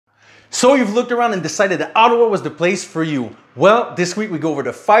So you've looked around and decided that Ottawa was the place for you. Well, this week we go over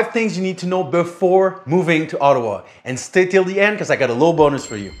the 5 things you need to know before moving to Ottawa. And stay till the end because I got a little bonus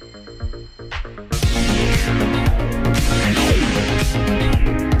for you.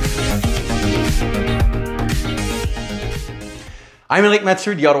 I'm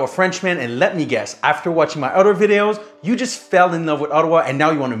Mathieu, the Ottawa Frenchman, and let me guess, after watching my other videos, you just fell in love with Ottawa and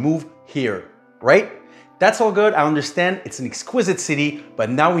now you want to move here, right? That's all good, I understand, it's an exquisite city,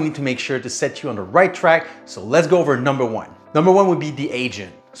 but now we need to make sure to set you on the right track, so let's go over number 1. Number 1 would be the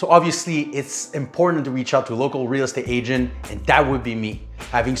agent. So obviously, it's important to reach out to a local real estate agent, and that would be me.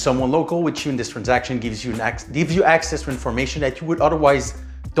 Having someone local with you in this transaction gives you access to information that you would otherwise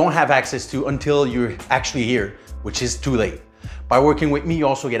don't have access to until you're actually here, which is too late. By working with me, you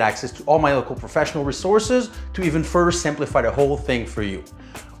also get access to all my local professional resources to even further simplify the whole thing for you.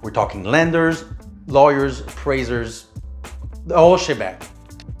 We're talking lenders, lawyers, appraisers, the whole shebang.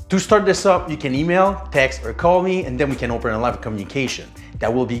 To start this up, you can email, text, or call me, and then we can open a live communication.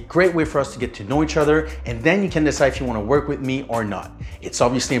 That will be a great way for us to get to know each other, and then you can decide if you want to work with me or not. It's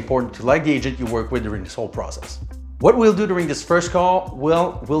obviously important to like the agent you work with during this whole process. What we'll do during this first call,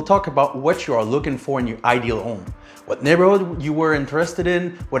 well, we'll talk about what you are looking for in your ideal home. What neighborhood you were interested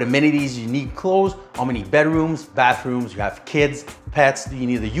in, what amenities you need close, how many bedrooms, bathrooms, you have kids, pets, do you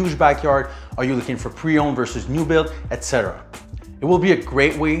need a huge backyard, are you looking for pre-owned versus new build, etc. It will be a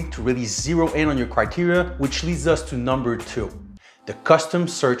great way to really zero in on your criteria, which leads us to number 2, the custom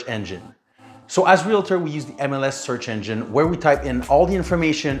search engine. So as realtor, we use the MLS search engine where we type in all the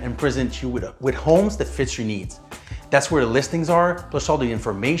information and present you with homes that fits your needs. That's where the listings are, plus all the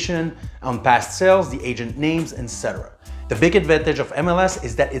information on past sales, the agent names, etc. The big advantage of MLS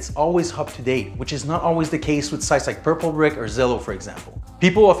is that it's always up to date, which is not always the case with sites like Purple Brick or Zillow, for example.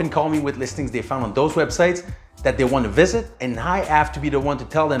 People often call me with listings they found on those websites that they want to visit, and I have to be the one to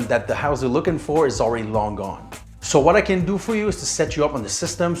tell them that the house they're looking for is already long gone. So what I can do for you is to set you up on the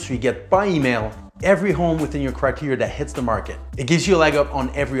system so you get by email every home within your criteria that hits the market. It gives you a leg up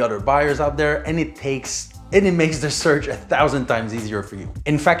on every other buyers out there, and it makes the search 1,000 times easier for you.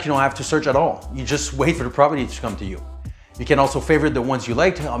 In fact, you don't have to search at all. You just wait for the property to come to you. You can also favorite the ones you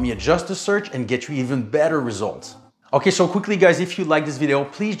like to help me adjust the search and get you even better results. Okay, so quickly guys, if you like this video,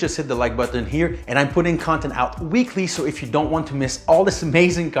 please just hit the like button here, and I'm putting content out weekly, so if you don't want to miss all this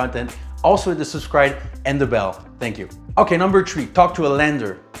amazing content, also hit the subscribe and the bell. Thank you. Okay, number 3, talk to a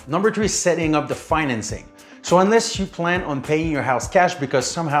lender. Number 3 is setting up the financing. So unless you plan on paying your house cash because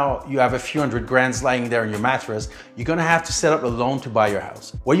somehow you have a few hundred grands lying there in your mattress, you're gonna have to set up a loan to buy your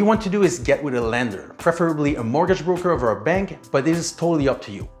house. What you want to do is get with a lender, preferably a mortgage broker or a bank, but it is totally up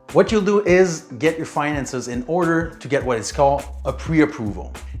to you. What you'll do is get your finances in order to get what is called a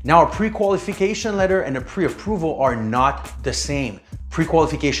pre-approval. Now, a pre-qualification letter and a pre-approval are not the same.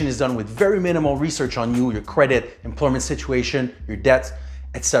 Pre-qualification is done with very minimal research on you, your credit, employment situation, your debts,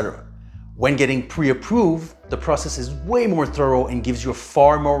 etc. When getting pre-approved, the process is way more thorough and gives you a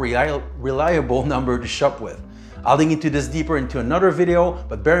far more reliable number to shop with. I'll dig into this deeper into another video,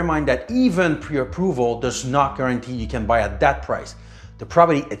 but bear in mind that even pre-approval does not guarantee you can buy at that price. The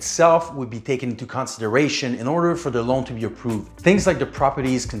property itself would be taken into consideration in order for the loan to be approved. Things like the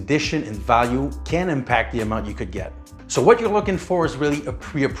property's condition and value can impact the amount you could get. So what you're looking for is really a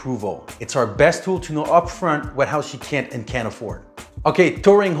pre-approval. It's our best tool to know upfront what house you can't and can't afford. Okay,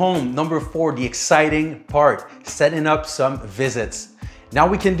 touring home, number 4, the exciting part, setting up some visits. Now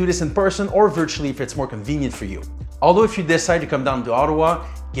we can do this in person or virtually if it's more convenient for you. Although if you decide to come down to Ottawa,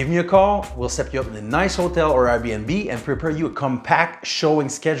 give me a call, we'll set you up in a nice hotel or Airbnb and prepare you a compact showing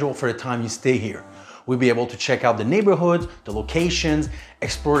schedule for the time you stay here. We'll be able to check out the neighborhoods, the locations,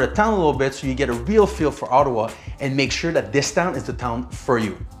 explore the town a little bit so you get a real feel for Ottawa and make sure that this town is the town for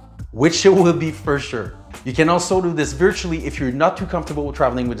you, which it will be for sure. You can also do this virtually if you're not too comfortable with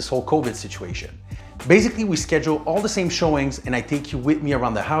traveling with this whole COVID situation. Basically, we schedule all the same showings and I take you with me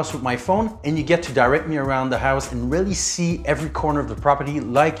around the house with my phone, and you get to direct me around the house and really see every corner of the property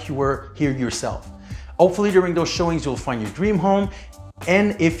like you were here yourself. Hopefully during those showings, you'll find your dream home.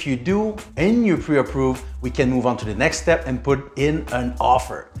 And if you do and you're pre-approved, we can move on to the next step and put in an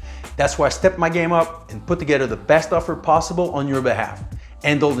offer. That's why I stepped my game up and put together the best offer possible on your behalf.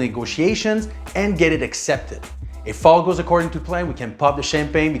 Handle the negotiations and get it accepted. If all goes according to plan, we can pop the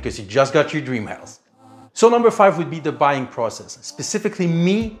champagne because you just got your dream house. So number 5 would be the buying process, specifically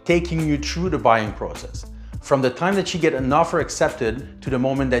me taking you through the buying process. From the time that you get an offer accepted to the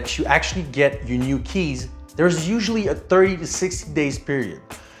moment that you actually get your new keys, there's usually a 30 to 60 days period.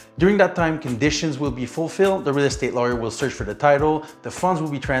 During that time, conditions will be fulfilled, the real estate lawyer will search for the title, the funds will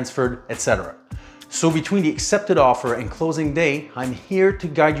be transferred, etc. So between the accepted offer and closing day, I'm here to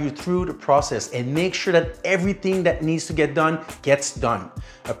guide you through the process and make sure that everything that needs to get done gets done.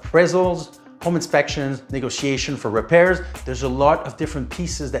 Appraisals, home inspections, negotiation for repairs. There's a lot of different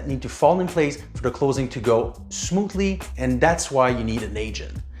pieces that need to fall in place for the closing to go smoothly, and that's why you need an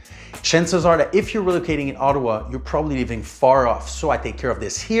agent. Chances are that if you're relocating in Ottawa, you're probably living far off, so I take care of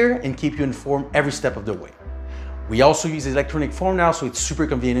this here and keep you informed every step of the way. We also use the electronic form now, so it's super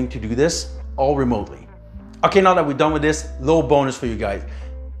convenient to do this all remotely. Okay, now that we're done with this, little bonus for you guys.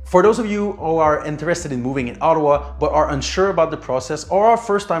 For those of you who are interested in moving in Ottawa but are unsure about the process or are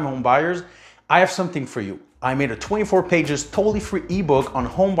first-time home buyers, I have something for you. I made a 24 pages totally free ebook on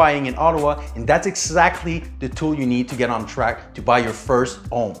home buying in Ottawa, and that's exactly the tool you need to get on track to buy your first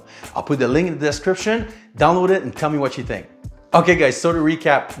home. I'll put the link in the description, download it and tell me what you think. Okay guys, so to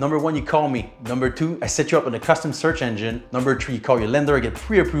recap, number 1, you call me. Number 2, I set you up on a custom search engine. Number 3, you call your lender, get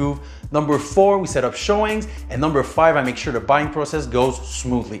pre-approved. Number 4, we set up showings. And number 5, I make sure the buying process goes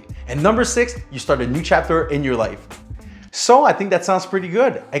smoothly. And number 6, you start a new chapter in your life. So I think that sounds pretty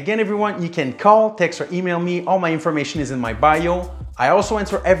good. Again, everyone, you can call, text, or email me. All my information is in my bio. I also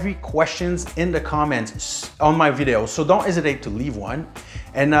answer every questions in the comments on my video, so don't hesitate to leave one.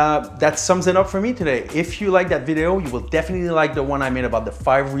 And that sums it up for me today. If you like that video, you will definitely like the one I made about the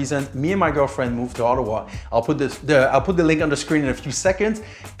 5 reasons me and my girlfriend moved to Ottawa. I'll put the link on the screen in a few seconds.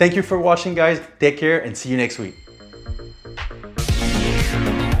 Thank you for watching, guys. Take care and see you next week.